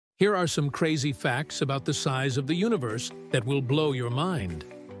Here are some crazy facts about the size of the universe that will blow your mind.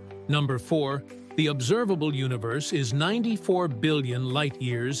 Number 4. The observable universe is 94 billion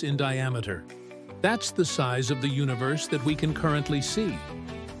light-years in diameter. That's the size of the universe that we can currently see.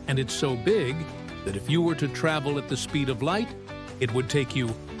 And it's so big that if you were to travel at the speed of light, it would take you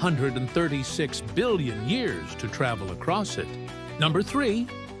 136 billion years to travel across it. Number 3.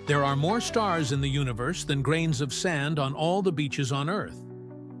 There are more stars in the universe than grains of sand on all the beaches on Earth.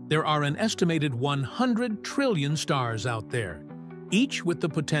 There are an estimated 100 trillion stars out there, each with the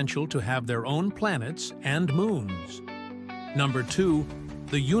potential to have their own planets and moons. Number 2.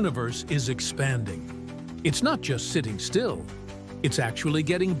 The universe is expanding. It's not just sitting still. It's actually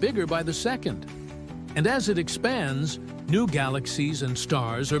getting bigger by the second. And as it expands, new galaxies and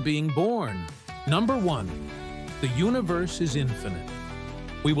stars are being born. Number 1. The universe is infinite.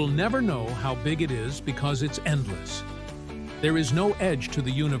 We will never know how big it is because it's endless. There is no edge to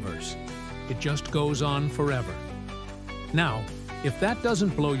the universe. It just goes on forever. Now, if that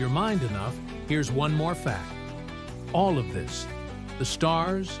doesn't blow your mind enough, here's one more fact. All of this, the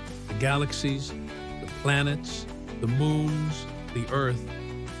stars, the galaxies, the planets, the moons, the Earth,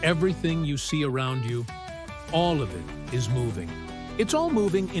 everything you see around you, all of it is moving. It's all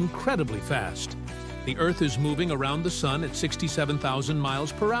moving incredibly fast. The Earth is moving around the Sun at 67,000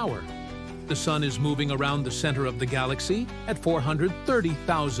 miles per hour. The Sun is moving around the center of the galaxy at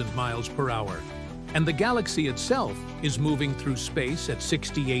 430,000 miles per hour. And the galaxy itself is moving through space at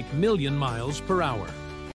 68 million miles per hour.